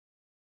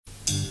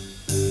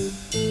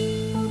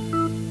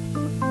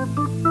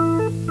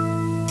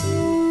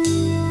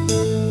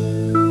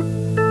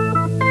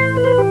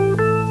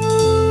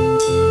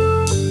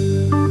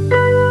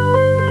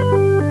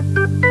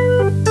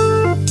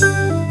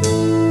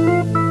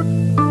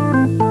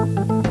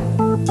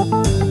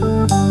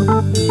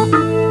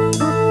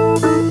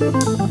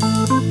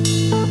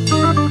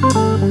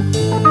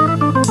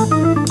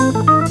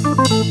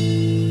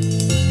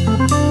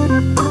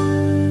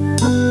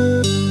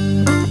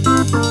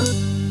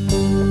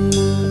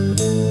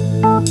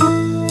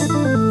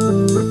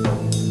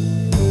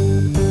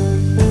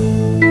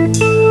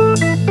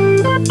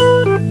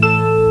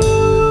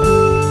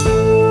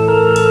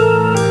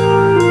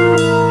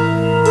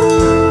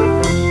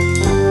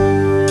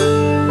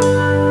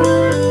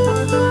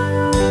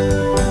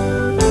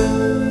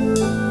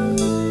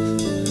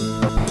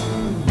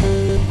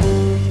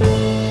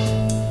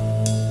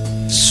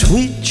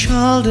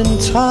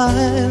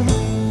time,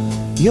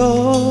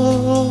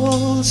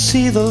 you'll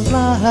see the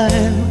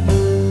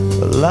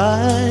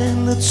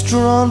line that's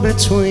drawn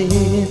between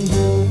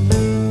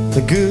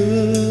the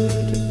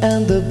good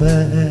and the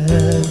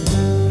bad.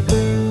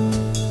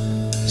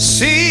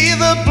 See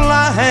the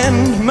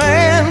blind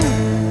man,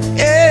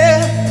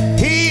 yeah,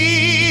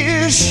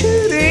 he's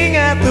shooting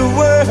at the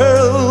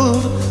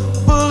world,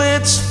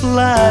 bullets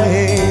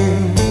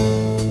flying,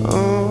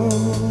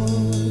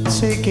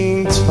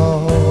 taking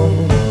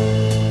toll.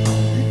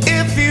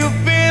 If you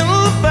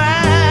feel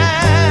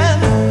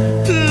bad,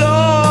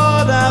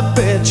 Lord, I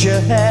bet you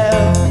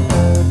have,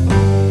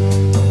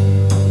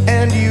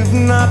 and you've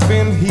not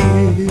been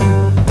here,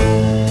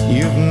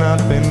 you've not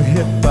been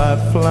hit by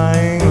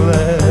flying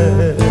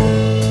lead.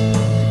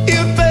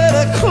 You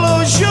better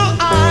close your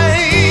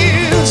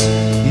eyes,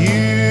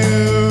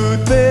 you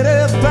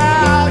better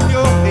bow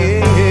your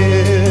head.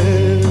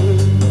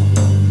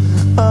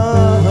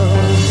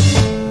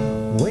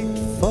 Wait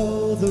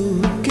for the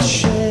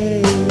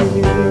ricochet.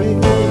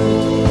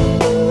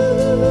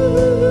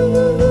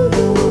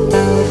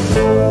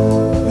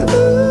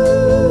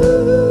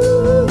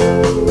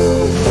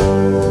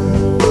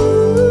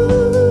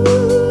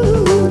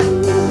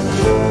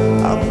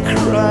 I'm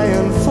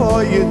crying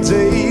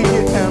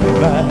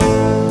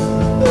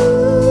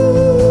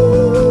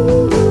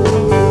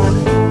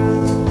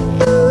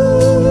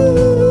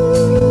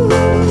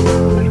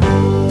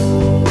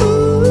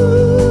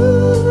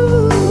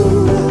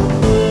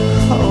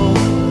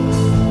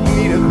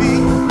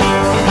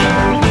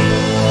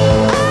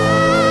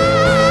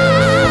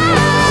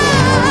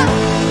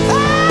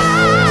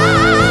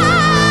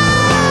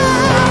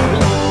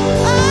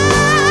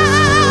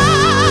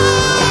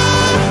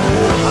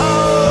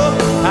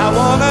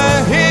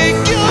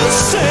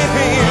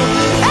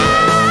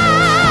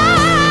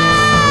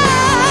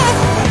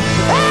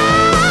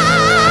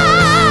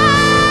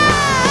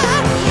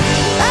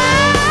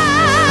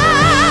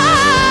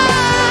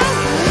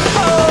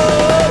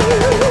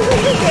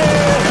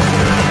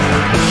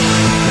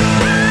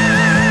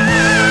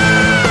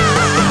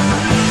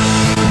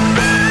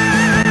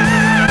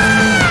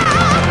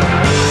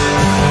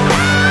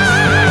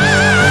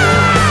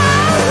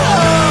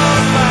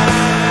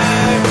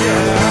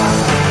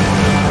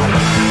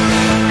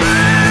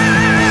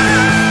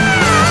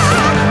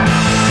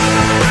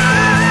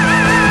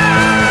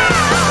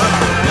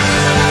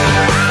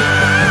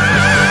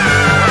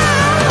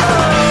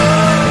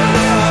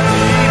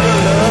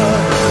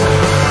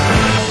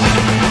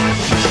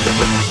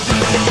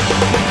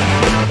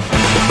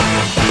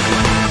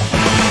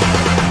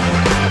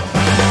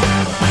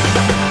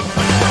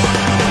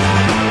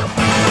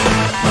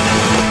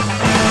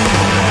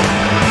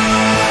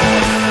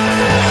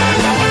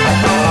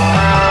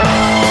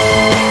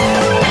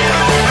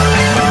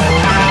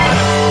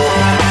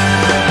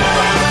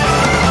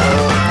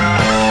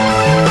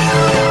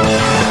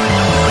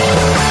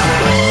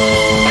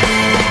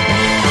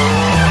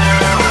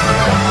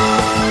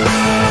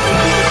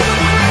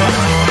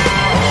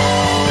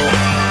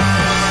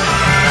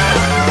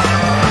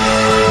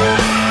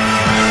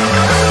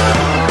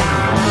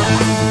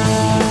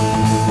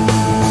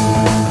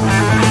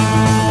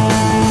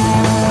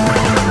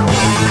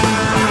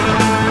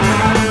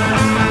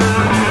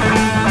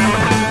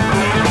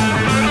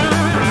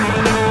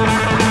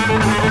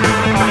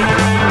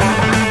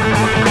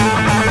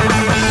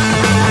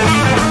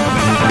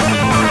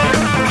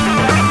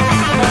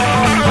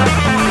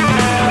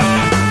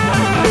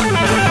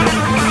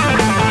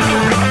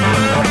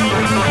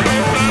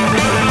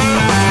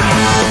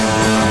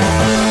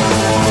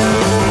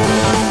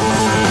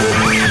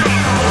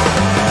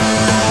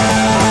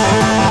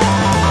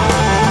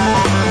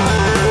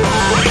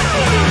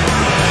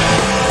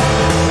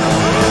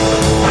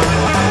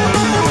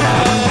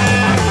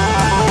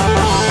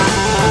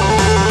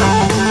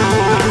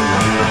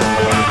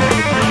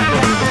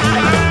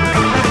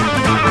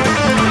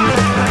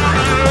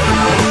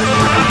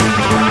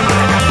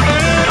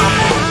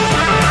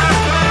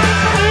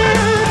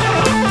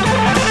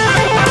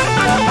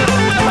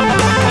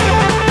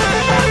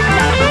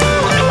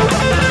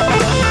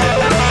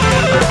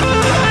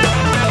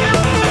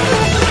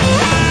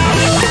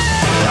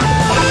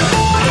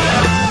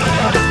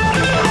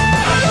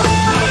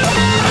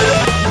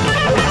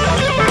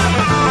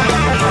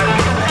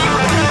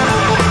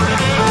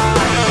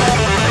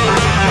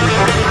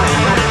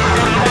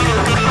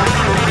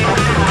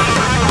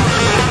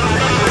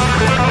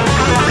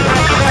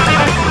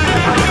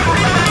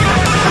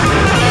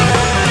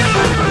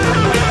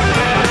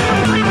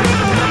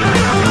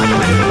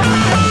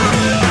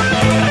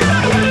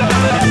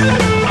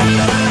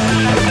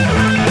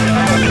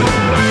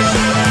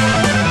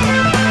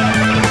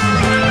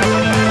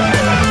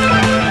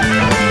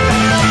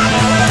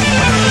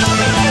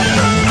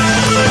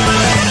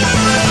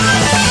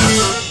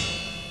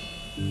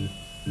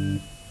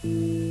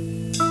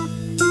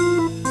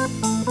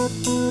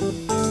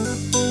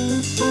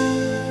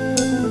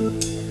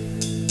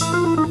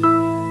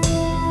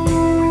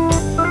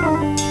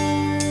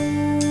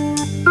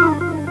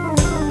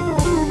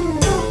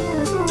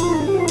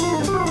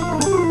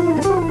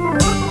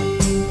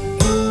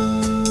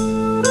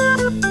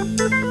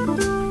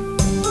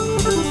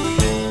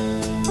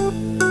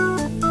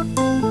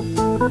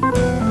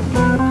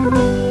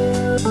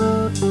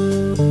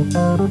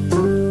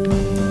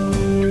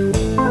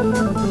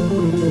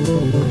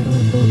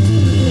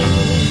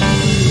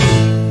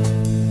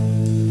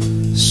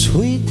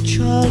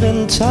child,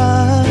 in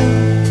time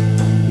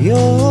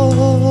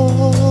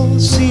you'll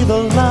see the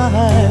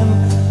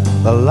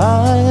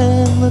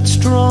line that's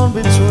drawn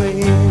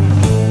between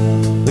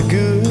the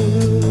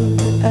good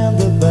and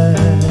the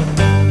bad.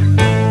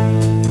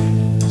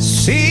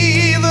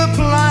 See the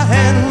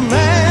blind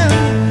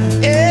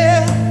man,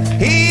 yeah,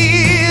 he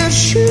is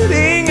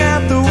shooting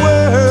at the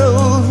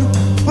world,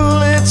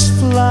 bullets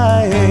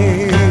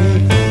flying,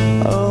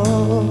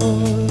 oh,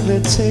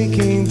 they're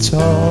taking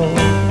toll.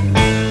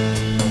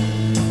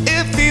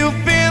 If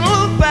you've been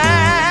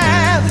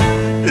bad,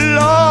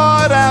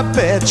 Lord, I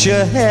bet you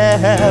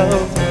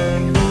have,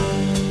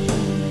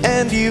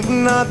 and you've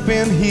not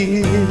been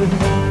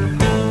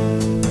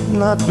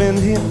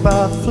hit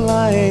by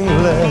flying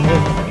lead.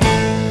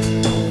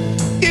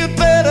 You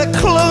better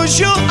close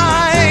your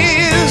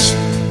eyes,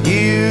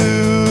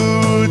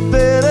 you'd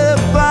better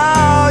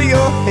bow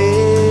your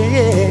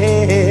head.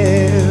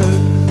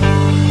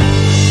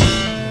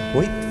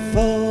 Wait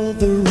for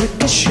the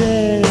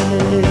ricochet.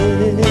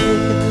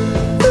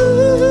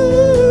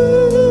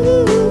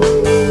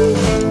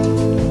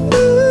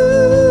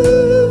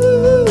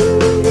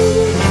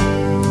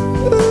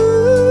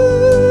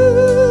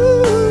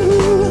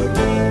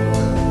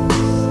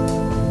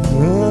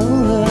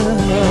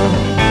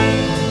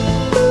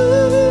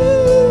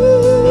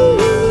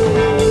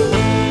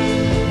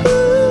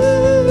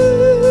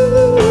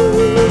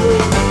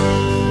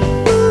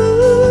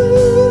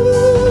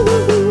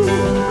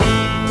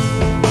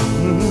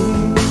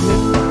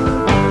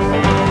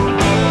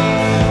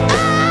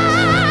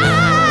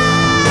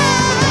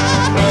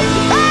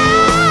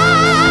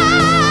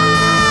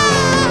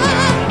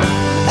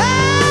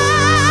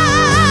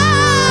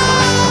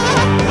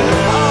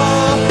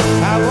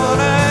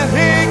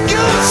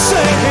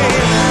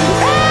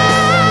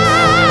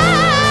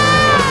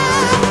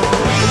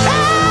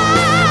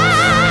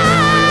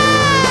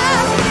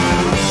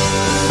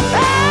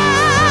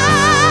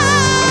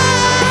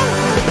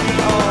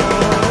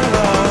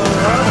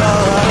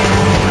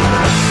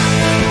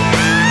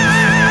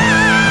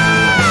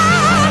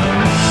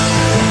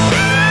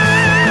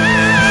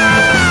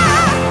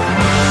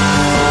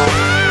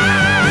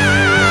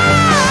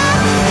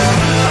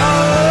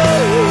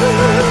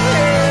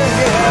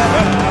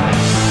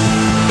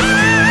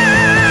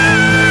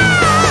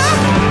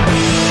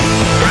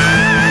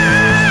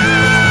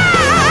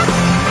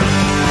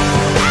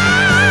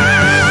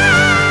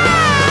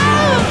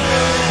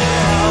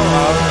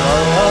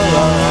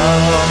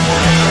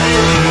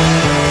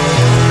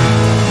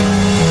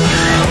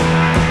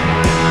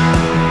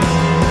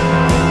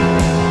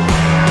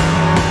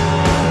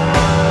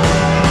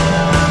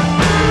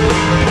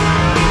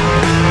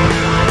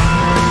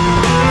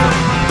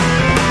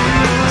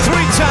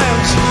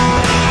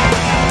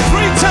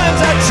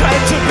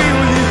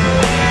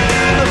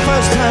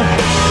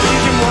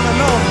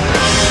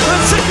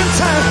 Second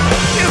time,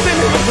 you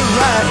didn't even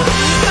ride.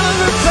 And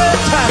the third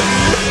time,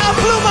 I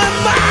blew my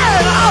mind.